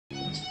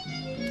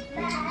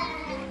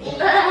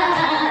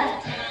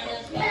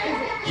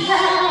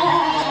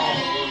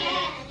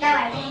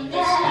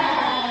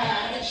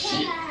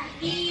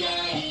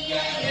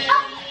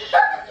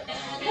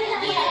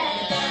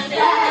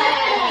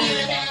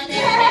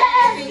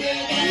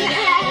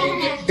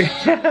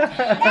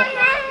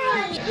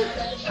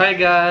Hi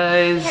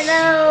guys.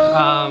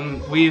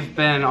 Hello. We've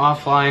been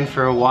offline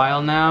for a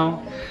while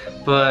now,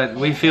 but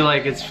we feel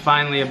like it's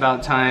finally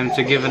about time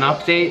to give an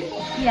update.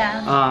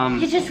 Yeah.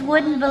 You just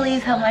wouldn't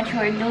believe how much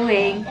we're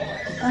doing.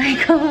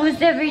 Like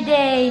almost every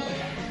day.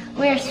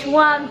 We're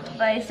swamped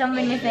by so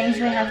many things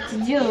we have to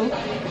do.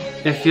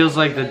 It feels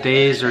like the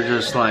days are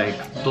just like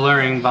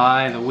blurring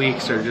by, the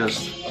weeks are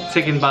just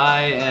ticking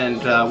by,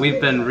 and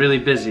we've been really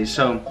busy.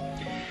 So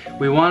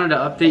we wanted to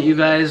update you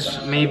guys,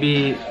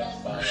 maybe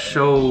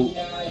show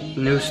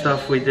new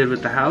stuff we did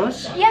with the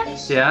house. Yeah.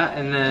 Yeah,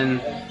 and then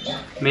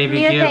maybe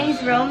new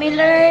things Romy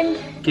learned.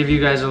 Give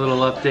you guys a little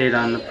update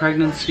on the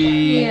pregnancy.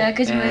 Yeah,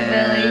 because my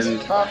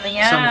belly's popping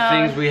out. Some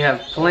things we have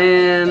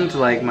planned,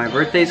 like my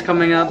birthday's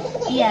coming up.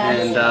 Yeah.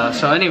 And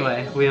so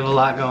anyway, we have a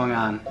lot going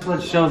on.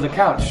 Let's show the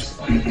couch.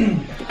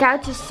 The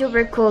couch is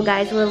super cool,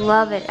 guys. We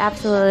love it,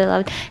 absolutely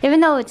love it.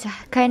 Even though it's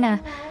kind of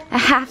a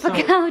half a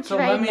couch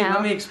right now.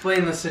 Let me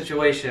explain the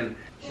situation.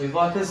 We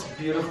bought this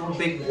beautiful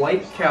big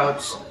white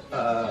couch,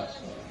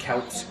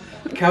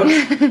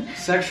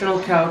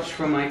 sectional couch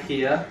from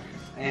Ikea,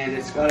 and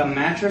it's got a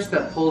mattress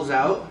that pulls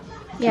out.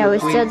 Yeah, we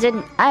still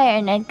didn't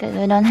iron it because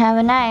we don't have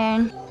an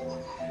iron.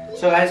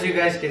 So as you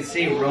guys can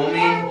see,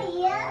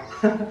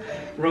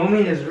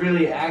 Romy is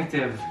really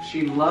active.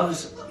 She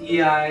loves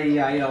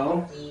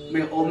E-I-E-I-O,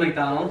 Old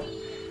MacDonald.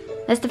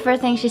 That's the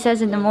first thing she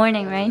says in the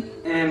morning, right?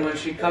 And when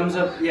she comes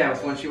up,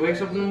 when she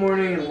wakes up in the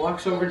morning and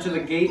walks over to the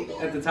gate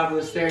at the top of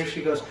the stairs,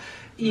 she goes,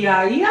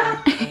 E-I-E-I.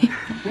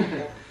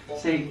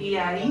 Say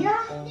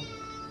E-I-E-I.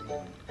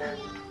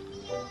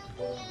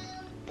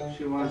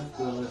 She wants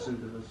to listen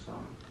to the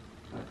song.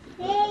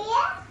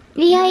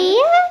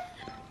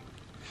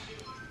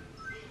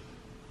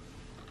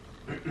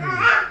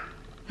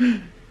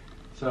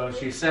 So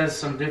she says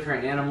some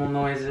different animal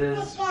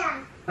noises.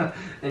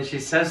 And she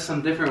says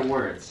some different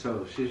words,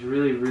 so she's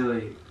really,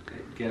 really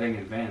getting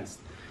advanced.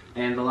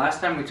 And the last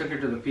time we took her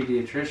to the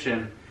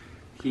pediatrician,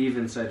 he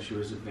even said she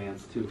was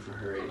advanced too for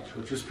her age,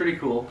 which was pretty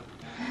cool.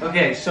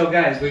 Okay, so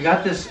guys, we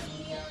got this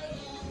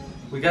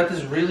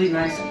really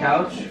nice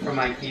couch from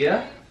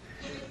Ikea,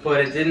 but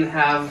it didn't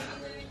have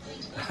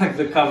like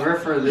the cover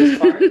for this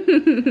part,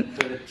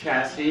 for the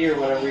chassis or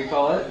whatever you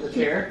call it, the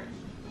chair,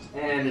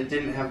 and it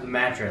didn't have the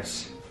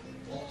mattress.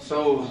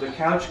 So the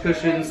couch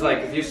cushions, like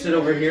if you sit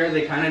over here,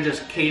 they kind of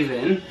just cave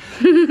in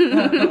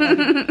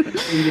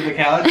into the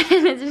couch.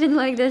 And it's been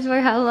like this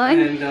for how long?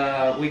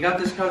 And we got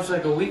this couch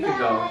like a week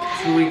ago,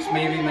 2 weeks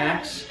maybe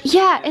max.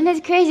 Yeah, and it's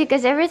crazy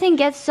because everything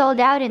gets sold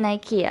out in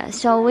Ikea,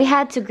 so we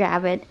had to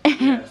grab it.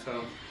 Yeah,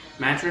 so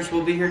mattress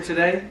will be here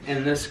today,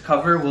 and this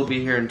cover will be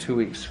here in 2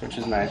 weeks, which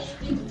is nice.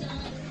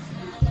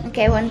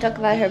 Okay, want to talk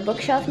about her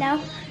bookshelf now?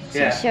 Since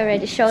Yeah. she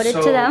already showed it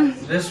to them.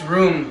 This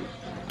room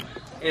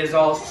is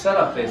all set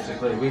up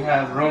basically. We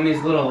have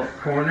Romy's little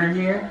corner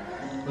here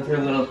with her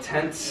little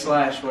tent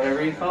slash whatever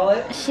you call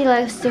it. She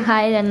likes to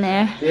hide in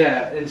there.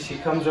 Yeah, and she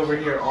comes over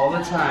here all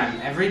the time,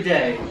 every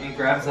day, and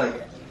grabs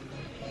like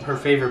her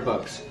favorite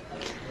books.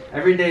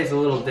 Every day is a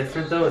little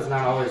different though, it's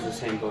not always the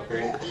same book,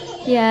 right?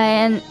 Yeah,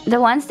 and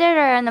the ones that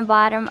are on the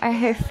bottom are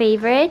her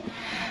favorite.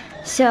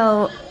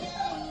 So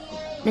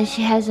then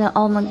she has an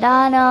Old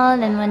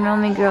MacDonald and When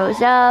Romy Grows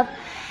Up.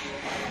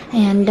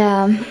 And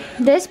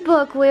this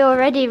book, we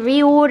already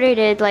reordered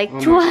it like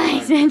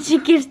twice and she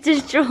keeps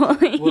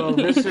destroying. Well,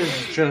 this is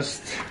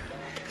just...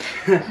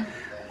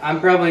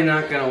 I'm probably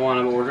not going to want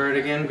to order it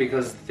again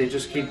because they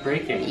just keep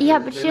breaking. Yeah,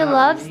 but she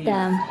loves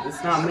them.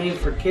 It's not made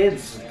for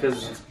kids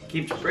because it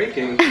keeps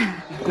breaking.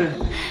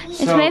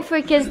 It's made for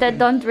kids that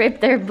don't rip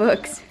their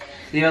books.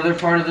 The other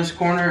part of this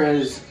corner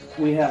is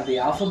we have the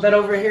alphabet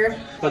over here,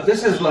 but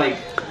this is like...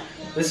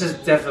 This is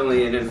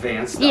definitely an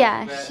advanced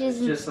alphabet. She's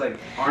just like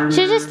armor.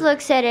 She just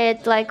looks at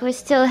it like we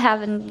still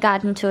haven't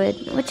gotten to it,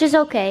 which is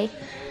okay.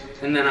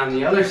 And then on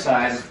the other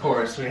side, of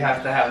course, we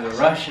have to have the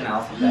Russian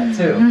alphabet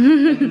too.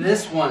 And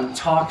this one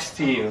talks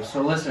to you,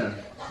 so listen.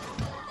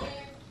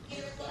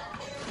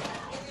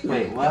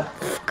 Wait, what?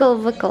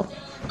 Vickle.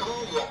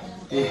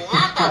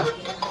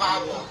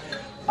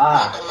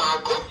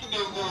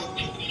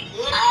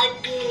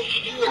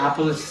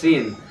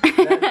 Apelsine.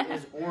 That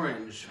is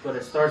orange, but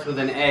it starts with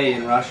an A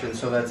in Russian,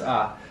 so that's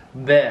A.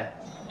 B.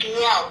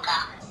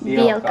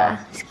 Bielka.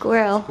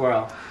 Squirrel.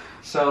 Squirrel.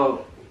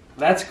 So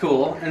that's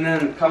cool. And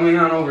then coming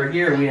on over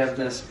here, we have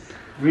this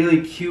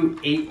really cute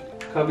 8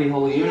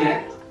 cubbyhole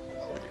unit.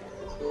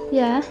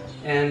 Yeah.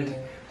 And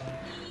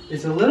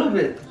it's a little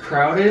bit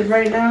crowded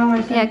right now,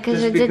 I think. Yeah,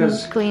 because it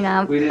didn't clean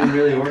up. We didn't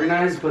really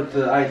organize, but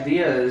the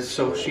idea is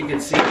so she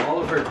could see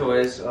all of her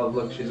toys. Oh,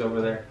 look, she's over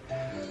there.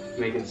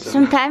 Making some.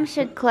 Sometimes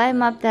she'd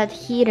climb up that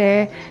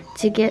heater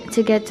to get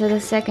to the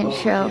second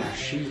shelf. Yeah,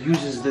 she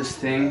uses this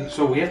thing,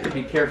 so we have to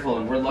be careful,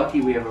 and we're lucky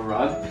we have a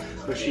rug,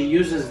 but she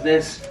uses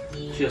this.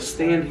 She'll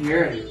stand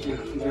here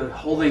and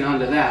holding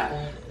onto that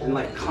and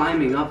like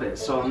climbing up it.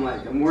 So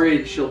I'm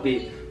worried she'll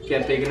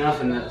get big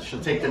enough and that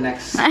she'll take the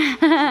next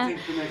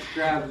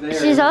grab there.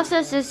 She's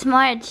also so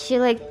smart. She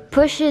like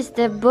pushes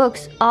the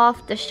books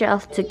off the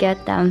shelf to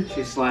get them.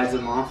 She slides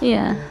them off.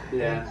 Yeah.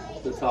 Yeah.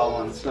 the tall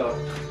one. So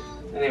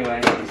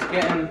anyway, it's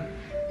getting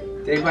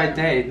day by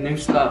day new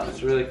stuff.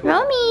 It's really cool.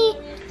 Romy!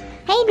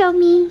 Hey,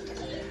 Romy!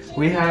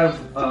 We have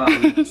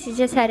She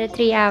just had a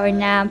 3-hour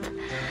nap.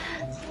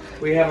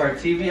 we have our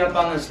TV up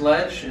on this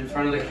ledge in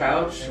front of the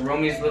couch.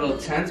 Romy's little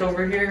tent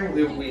over here.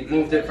 We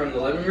moved it from the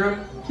living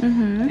room,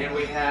 and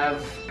we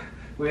have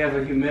a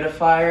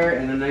humidifier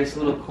and a nice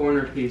little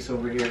corner piece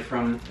over here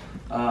from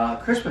a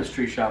Christmas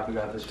tree shop we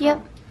got this from.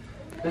 Yep.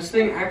 This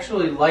thing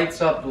actually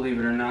lights up, believe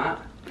it or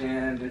not,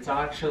 and it's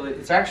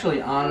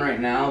actually on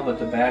right now, but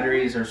the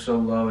batteries are so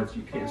low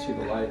you can't see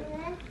the light.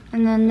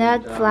 And then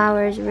that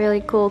flower is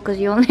really cool because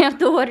you only have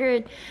to water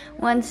it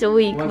once a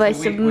week by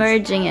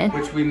submerging it.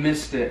 Which we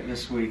missed it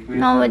this week.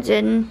 No, it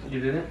didn't. You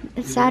didn't?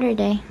 It's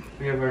Saturday.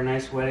 We have our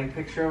nice wedding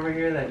picture over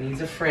here that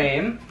needs a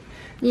frame.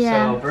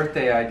 Yeah. So,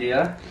 birthday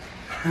idea.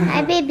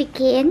 Hi, baby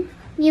kid.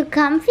 You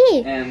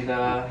comfy? And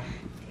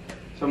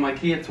so my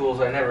Ikea tools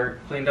I never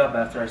cleaned up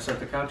after I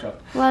set the couch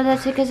up. Well,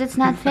 that's because it's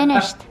not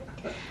finished.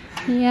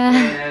 Yeah.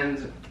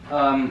 And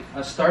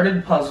a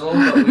started puzzle,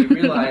 but we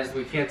realized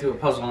we can't do a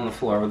puzzle on the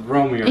floor with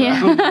Romy around.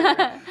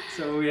 Yeah.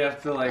 So we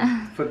have to like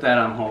put that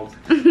on hold.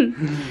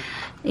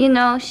 You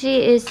know,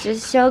 she is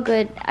just so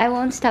good. I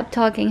won't stop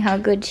talking how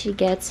good she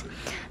gets,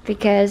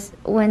 because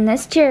when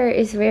this chair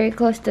is very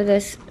close to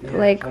this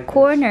like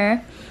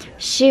corner,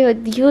 she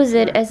would use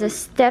it as a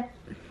step.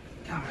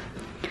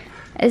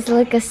 It's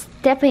like a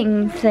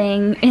stepping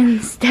thing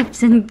and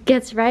steps and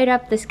gets right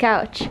up this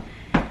couch.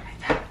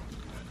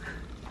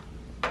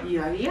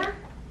 Yeah.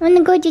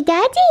 Wanna go to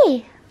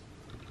Daddy?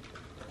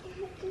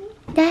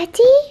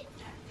 Daddy?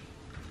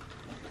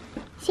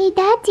 Say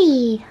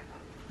Daddy.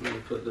 Let me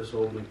put this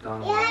old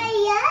McDonald's on.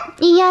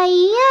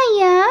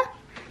 Yeah.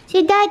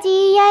 Say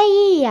Daddy,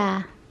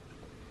 yeah.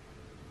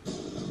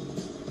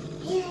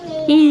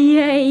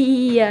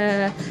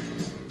 Yeah.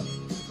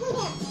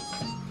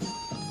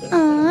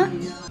 Aww.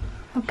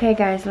 Okay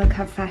guys, look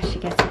how fast she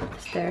gets up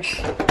the stairs.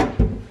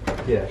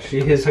 Yeah, she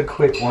is a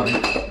quick one.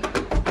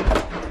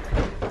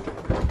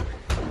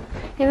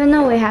 Even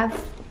though we have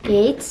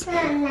gates,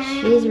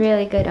 she's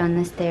really good on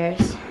the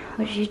stairs.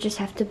 Which you just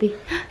have to be...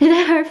 Is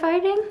that her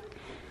farting?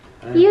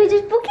 You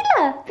just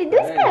bukila,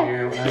 piduska. I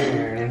didn't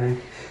hear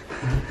anything.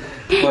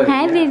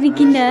 Hi, baby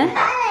Kinda.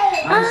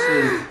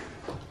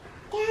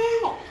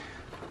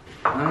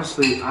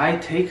 Honestly, I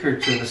take her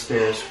to the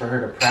stairs for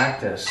her to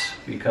practice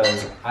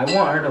because I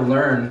want her to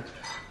learn.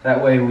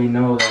 That way we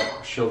know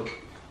that she'll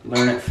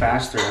learn it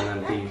faster and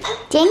then be...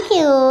 Thank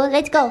you.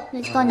 Let's go.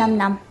 Let's go, Num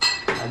Num.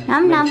 It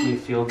makes me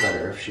feel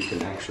better if she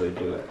can actually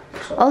do it.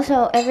 So.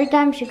 Also, every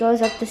time she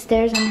goes up the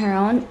stairs on her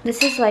own,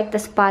 this is like the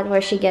spot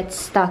where she gets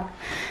stuck.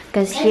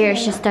 Because here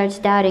she starts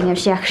doubting if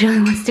she actually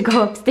wants to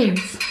go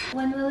upstairs.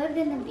 When we lived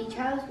in the beach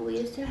house, we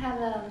used to have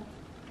a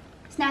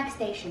snack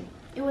station.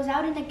 It was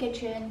out in the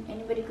kitchen,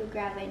 anybody could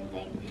grab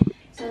anything.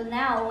 So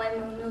now when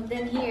we moved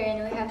in here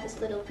and we have this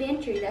little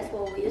pantry, that's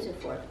what we use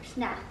it for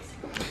snacks.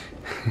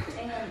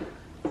 And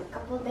a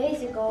couple of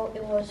days ago,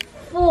 it was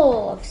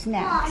full of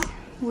snacks.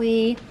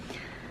 We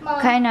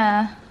kind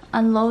of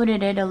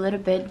unloaded it a little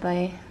bit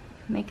by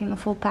making a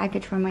full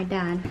package for my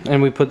dad.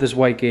 And we put this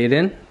white gate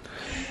in.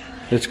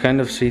 It's kind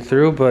of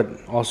see-through, but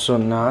also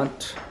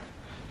not.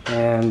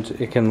 And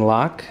it can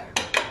lock.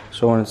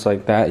 So when it's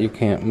like that, you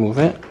can't move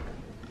it.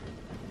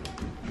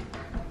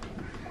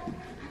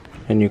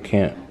 And you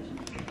can't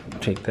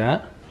take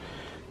that.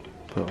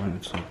 But when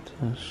it's like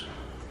this.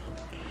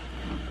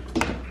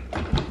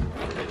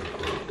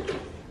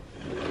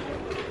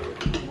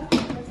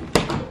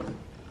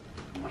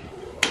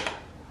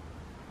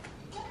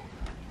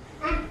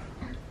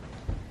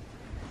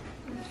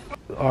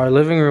 Our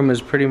living room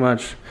is pretty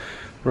much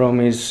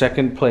Romy's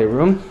second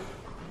playroom.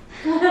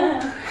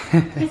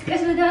 It's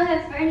because we don't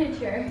have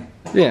furniture.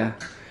 Yeah.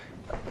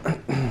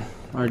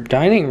 Our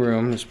dining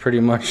room is pretty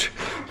much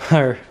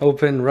our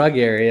open rug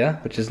area,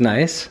 which is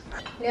nice.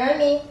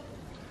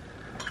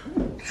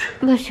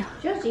 Bless you.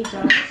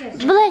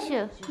 Bless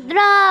you.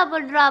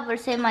 Драбл,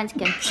 say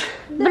Munchkin.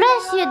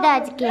 Bless you,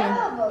 Dadkin.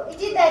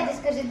 Иди Даде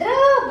скажи,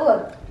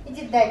 драбл.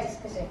 Иди Даде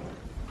скажи.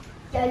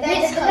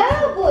 Даде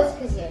драбл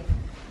скажи.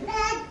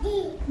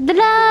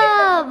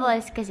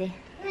 Драбл, скажи.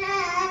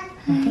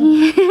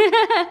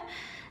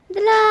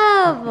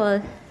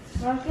 Драбл.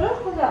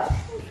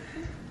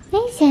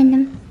 Hey,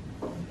 Sanam.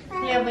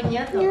 Хлеба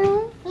нету.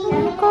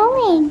 You're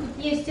going.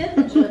 Есть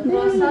этот же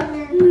круассан.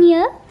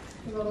 Yeah.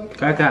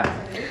 Kaka.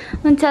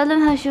 And tell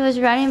them how she was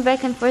running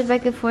back and forth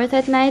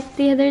at night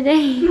the other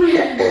day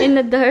in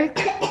the dark.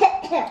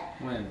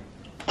 When?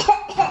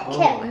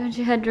 When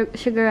she had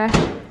sugar rush.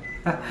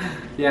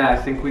 Yeah, I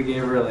think we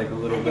gave her like a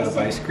little bit of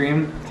ice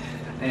cream.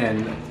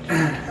 And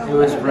it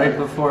was right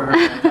before her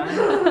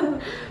bedtime.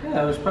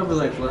 Yeah, it was probably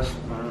like less,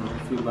 I don't know,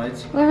 a few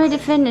bites. We already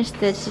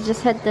finished it. She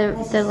just had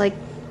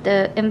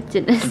the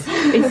emptiness,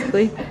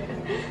 basically.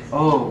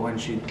 Oh, when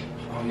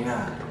oh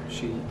yeah,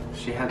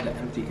 she had the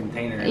empty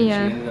container and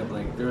Yeah. she ended up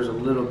like, there was a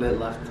little bit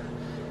left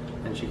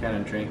and she kind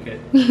of drank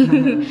it.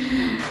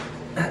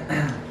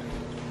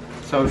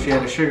 So she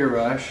had a sugar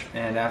rush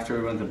and after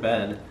we went to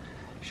bed,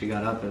 She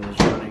got up and was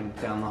running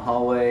down the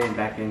hallway and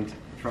back in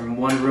from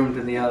one room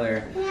to the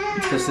other,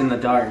 just in the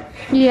dark.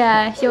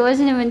 Yeah, she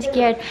wasn't even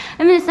scared.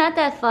 I mean, it's not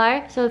that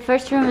far. So the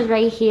first room is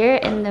right here,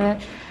 and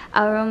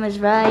our room is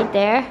right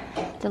there,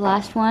 the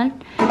last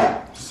one.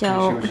 So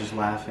and she was just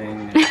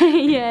laughing. And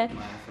yeah.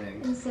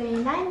 Laughing. And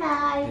saying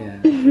night-night.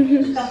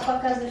 Yeah. Как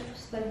показываешь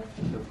пустой.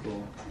 So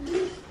cool.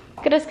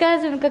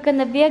 Рассказываем, как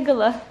она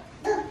бегала.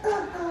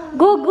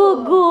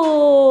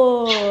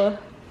 Го-го-го!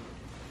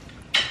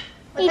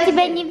 И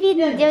тебя не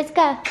видно,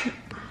 девочка.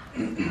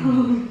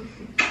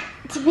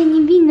 Тебя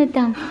не видно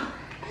там.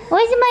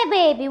 Where's my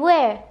baby?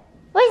 Where?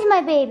 Where's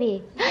my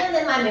baby?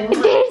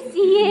 There she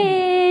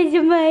is,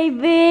 my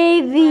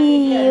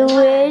baby.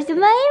 Where's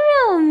my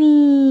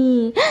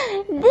Romy?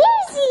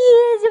 There she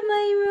is,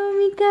 my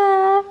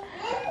Romika.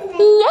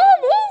 Yeah,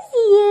 there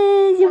she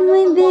is,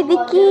 my baby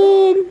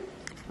kid.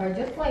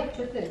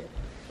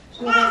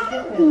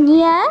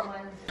 Yeah?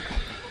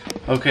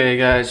 Okay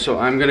guys, so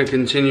I'm gonna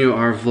continue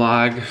our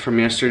vlog from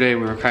yesterday.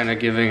 We were kind of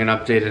giving an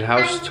updated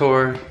house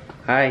tour.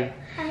 Hi.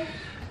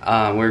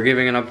 We're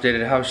giving an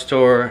updated house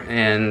tour,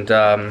 and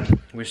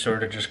we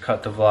sort of just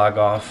cut the vlog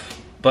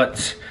off.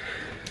 But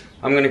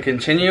I'm gonna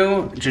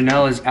continue.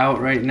 Janelle is out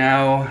right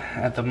now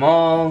at the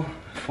mall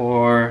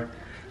for,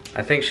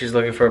 I think she's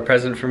looking for a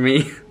present for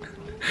me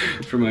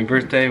for my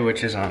birthday,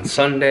 which is on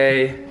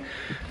Sunday.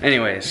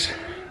 Anyways,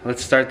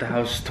 let's start the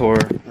house tour,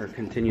 or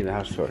continue the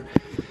house tour.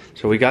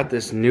 So we got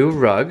this new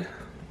rug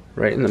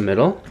right in the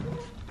middle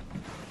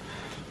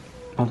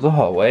of the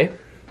hallway,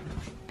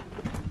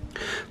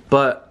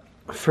 but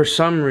for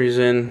some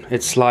reason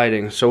it's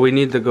sliding, so we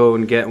need to go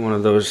and get one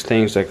of those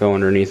things that go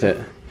underneath it.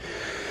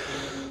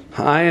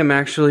 I am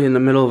actually in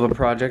the middle of a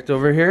project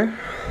over here.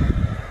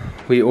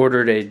 We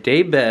ordered a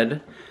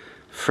Daybed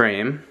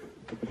frame,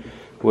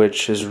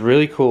 which is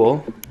really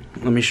cool.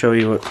 Let me show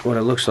you what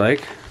it looks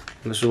like.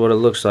 This is what it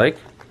looks like.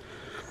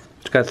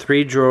 It's got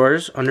 3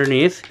 drawers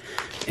underneath,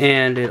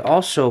 and it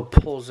also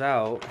pulls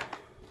out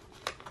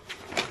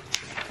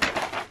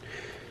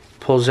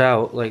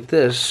like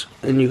this,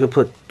 and you could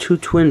put 2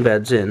 twin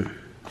beds in,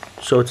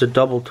 so it's a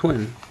double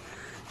twin.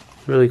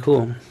 Really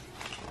cool.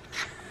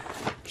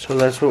 So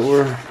that's what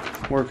we're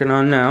working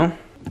on now.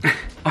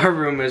 Our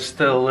room is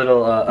still a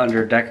little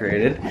under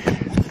decorated,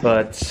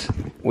 but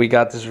we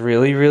got this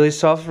really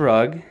soft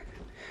rug,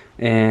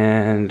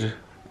 and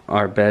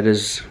our bed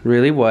is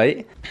really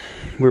white.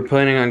 We're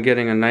planning on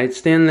getting a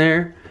nightstand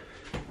there,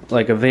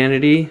 like a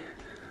vanity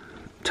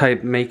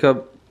type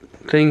makeup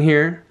thing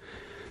here.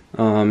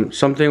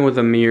 Something with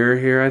a mirror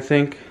here, I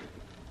think.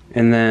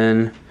 And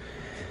then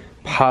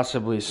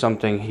possibly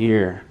something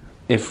here,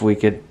 if we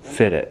could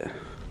fit it.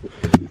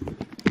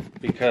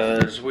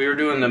 Because we were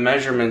doing the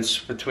measurements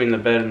between the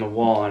bed and the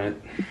wall, and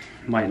it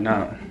might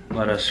not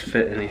let us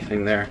fit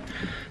anything there.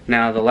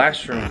 Now the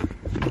last room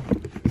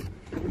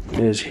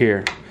is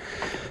here.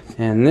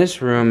 And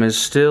this room is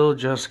still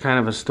just kind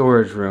of a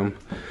storage room.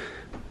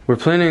 We're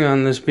planning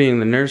on this being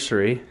the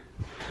nursery,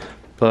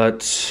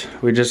 but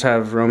we just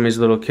have Romy's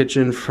little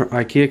kitchen,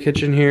 Ikea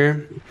kitchen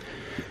here,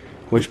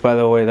 which, by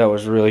the way, that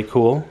was really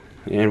cool.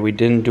 And we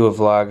didn't do a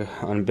vlog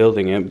on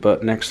building it,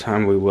 but next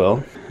time we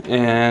will.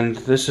 And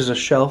this is a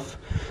shelf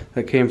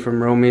that came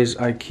from Romy's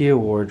Ikea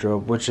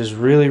wardrobe, which is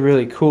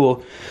really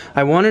cool.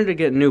 I wanted to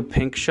get new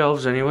pink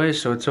shelves anyway,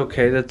 so it's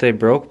okay that they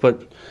broke,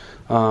 but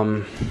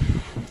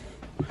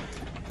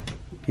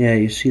yeah,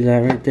 you see that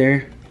right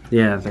there?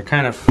 Yeah, they're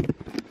kind of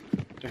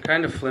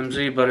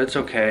flimsy, but it's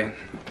okay.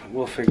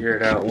 We'll figure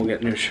it out. We'll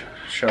get new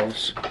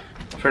shelves.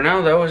 For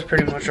now, that was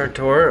pretty much our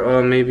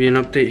tour. Maybe an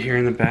update here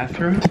in the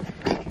bathroom.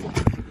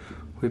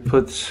 We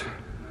put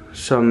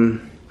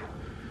some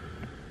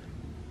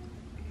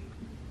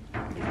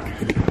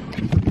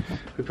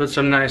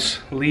nice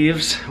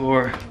leaves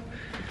or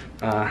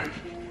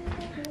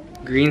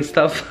green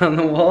stuff on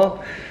the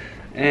wall.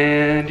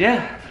 And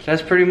yeah,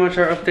 that's pretty much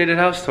our updated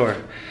house tour.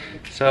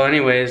 So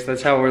anyways,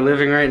 that's how we're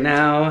living right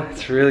now.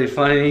 It's really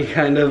funny,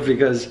 kind of,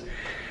 because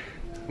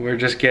we're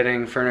just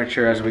getting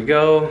furniture as we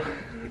go.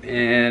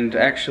 And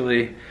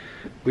actually,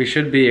 we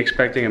should be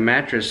expecting a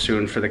mattress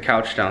soon for the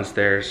couch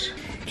downstairs.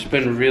 It's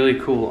been really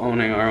cool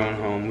owning our own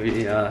home.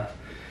 We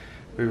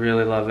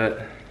really love it.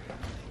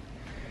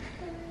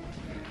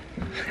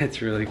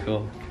 It's really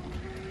cool.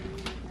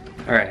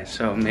 Alright,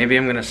 so maybe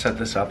I'm gonna set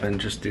this up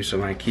and just do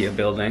some Ikea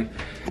building.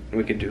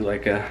 We could do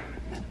like a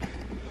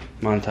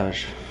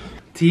montage.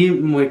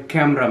 Team with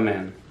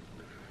cameraman.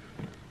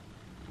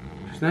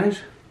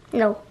 Знаешь?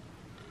 No.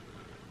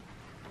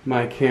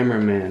 My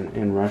cameraman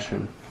in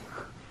Russian.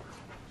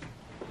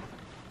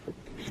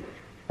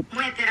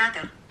 Мой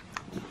оператор.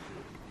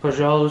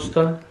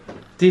 Пожалуйста,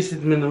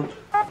 10 минут.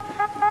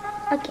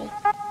 Okay.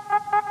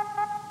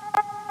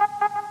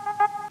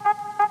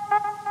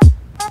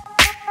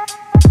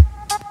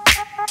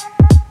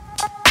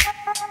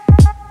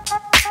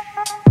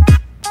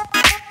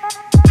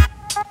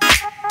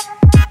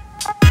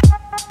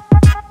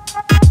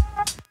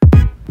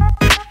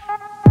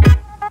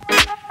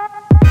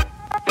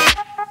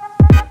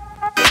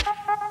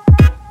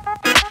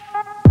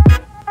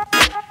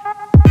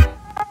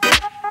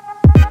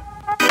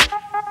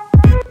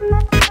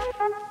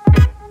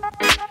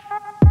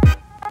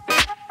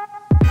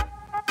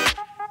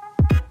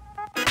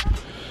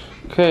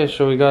 Okay,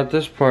 so we got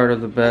this part of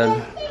the bed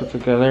put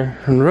together.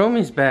 And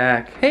Romy's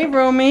back. Hey,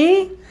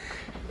 Romy!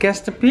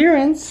 Guest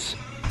appearance.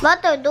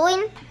 What are you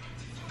doing?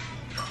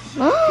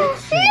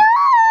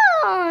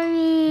 Romy!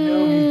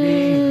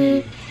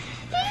 Baby.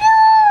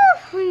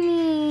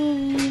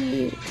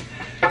 Romy!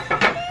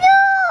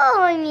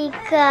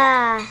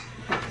 Romika!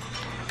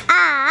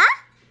 Ah?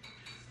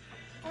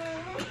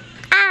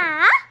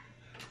 Ah?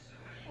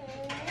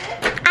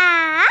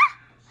 Ah?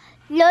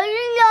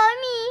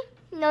 Romy!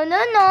 No,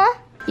 no,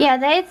 no. Yeah,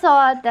 they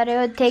thought that it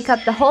would take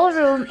up the whole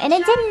room, and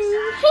it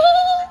didn't.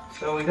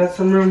 So we got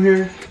some room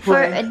here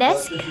For a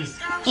desk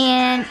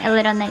and a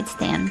little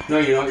nightstand. No,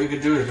 you know what you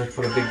could do is just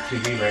put a big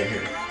TV right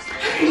here.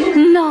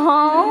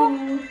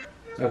 No.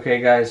 Okay,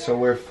 guys, so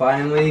we're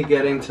finally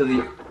getting to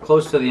the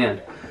close to the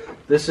end.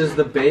 This is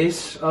the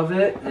base of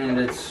it, and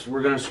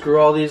we're gonna screw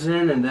all these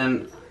in, and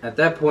then at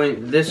that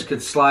point, this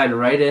could slide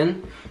right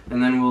in,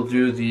 and then we'll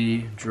do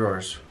the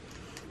drawers,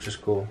 which is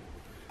cool.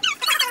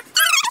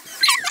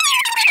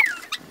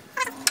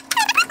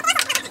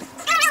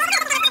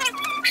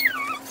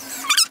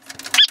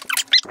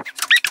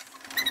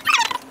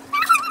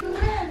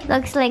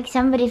 Looks like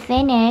somebody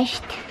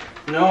finished.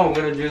 No, I'm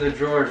gonna do the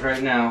drawers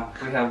right now.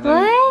 We have them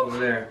What? over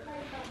there.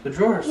 The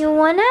drawers. You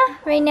wanna?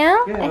 Right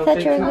now? Yeah, I it'll thought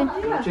take you were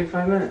two- good. It'll take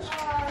 5 minutes.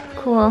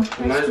 Cool.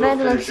 We might This as well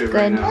bed looks finish it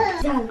right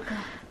good. now.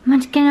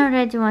 Munchkin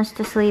already wants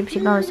to sleep. She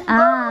goes,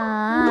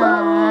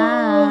 ah.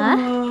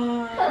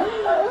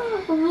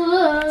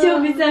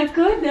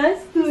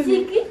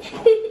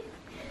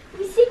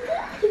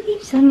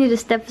 Still need a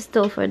step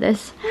stool for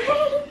this.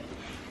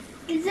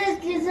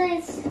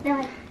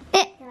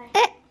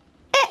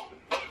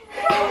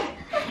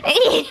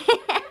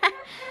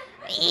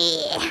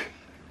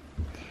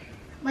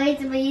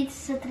 Боится,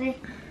 смотри.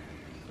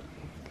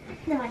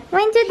 Давай.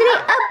 1, 2, 3,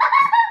 up!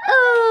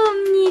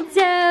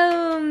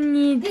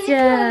 Umnica.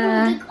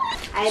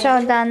 So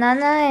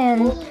Danana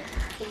and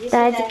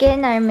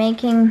Dadskin are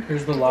making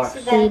Here's the locks.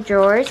 the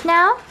drawers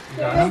now.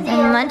 Done?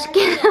 And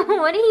Munchkin,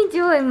 what are you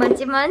doing,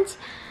 Munchy Munch?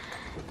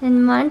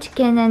 And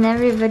Munchkin and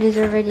everybody's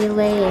already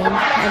laying.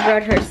 I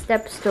brought her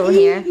step stool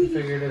here. You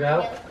figured it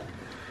out?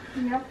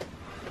 No.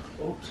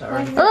 Oops,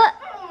 sorry.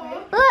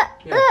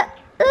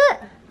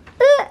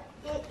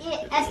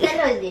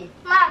 Осторожней.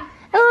 Мам,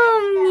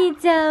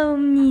 Umnica.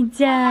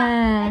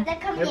 это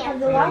ко Yep, мне.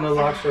 and then the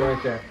locks are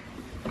right there.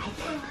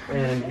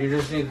 And you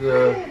just need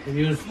to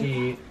use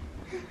the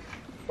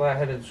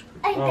flat-headed screw.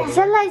 Oh,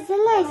 Залазь.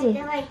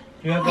 Давай.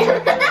 you have the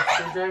regular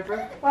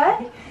screwdriver?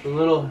 What? The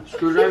little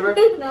screwdriver?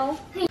 No.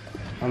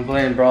 I'm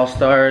playing Brawl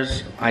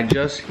Stars. I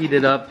just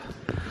heated up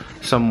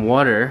some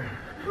water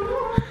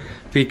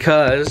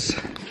because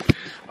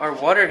our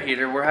water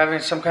heater, we're having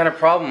some kind of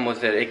problem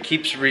with it. It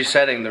keeps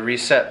resetting. The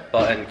reset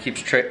button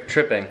keeps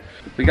tripping.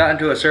 We got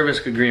into a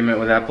service agreement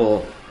with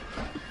Apple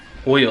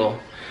Oil,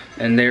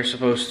 and they're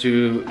supposed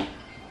to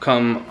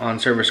come on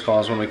service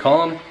calls when we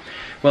call them.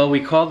 Well, we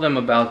called them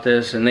about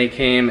this, and they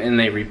came and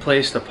they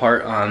replaced a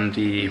part on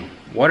the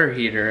water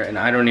heater, and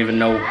I don't even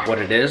know what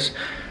it is.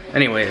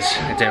 Anyways,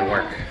 it didn't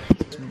work.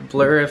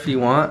 Blur if you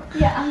want.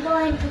 Yeah, I'm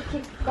going to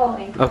keep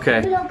going.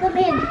 Okay. Don't come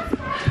in.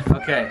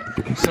 Okay,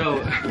 so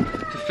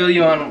to fill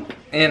you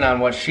in on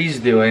what she's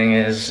doing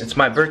is, it's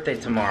my birthday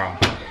tomorrow,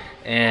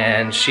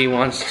 and she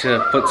wants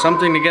to put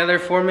something together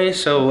for me,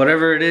 so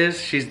whatever it is,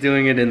 she's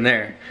doing it in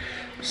there.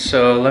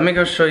 So let me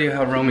go show you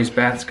how Romy's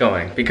bath's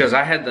going, because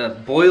I had to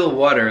boil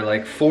water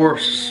like 5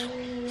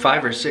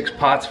 or 6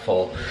 pots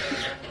full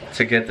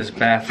to get this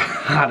bath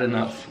hot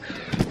enough.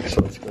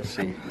 So let's go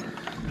see.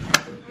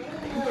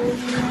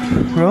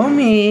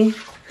 Romy!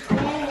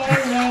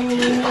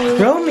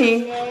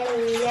 Romy!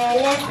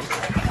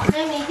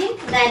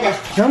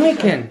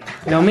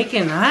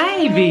 Romykin,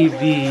 hi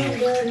baby!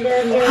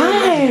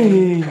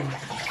 Hi!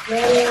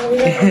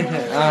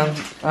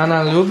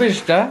 Она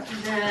любишь, да?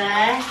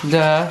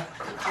 Да.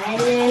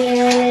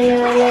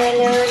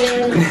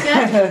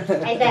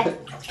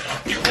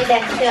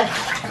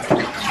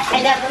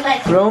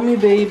 Romy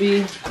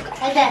baby.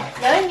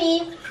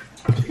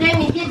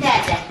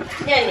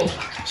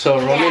 So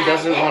Romy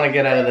doesn't want to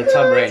get out of the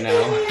tub right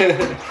now.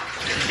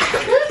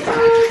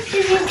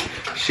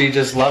 She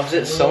just loves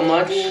it so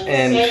much,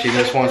 and she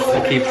just wants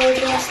to keep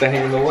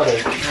staying in the water.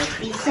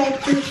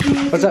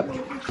 What's up?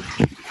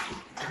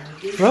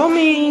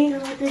 Romy!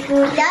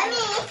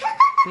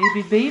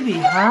 Baby,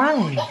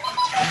 hi!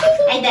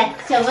 Айда,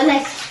 все,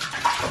 вылазь.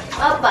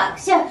 Опа,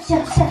 все,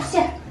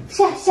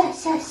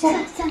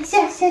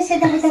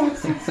 давай.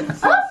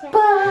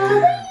 Опа!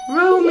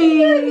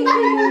 Romy!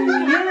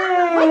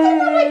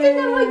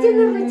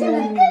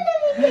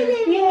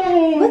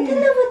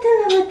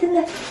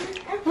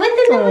 Вот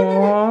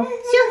она.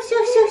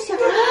 Все.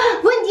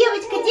 Вон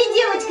девочка, где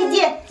девочка,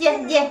 где?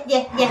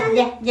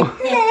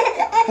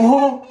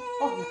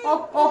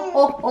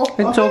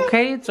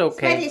 It's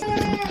okay.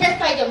 Сейчас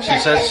пойдем, She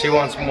says she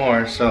wants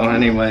more, so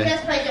anyway.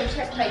 Сейчас пойдем.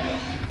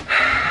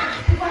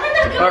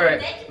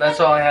 Alright, that's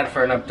all I had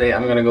for an update.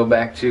 I'm gonna go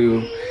back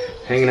to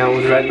hanging out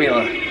with Red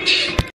Mila.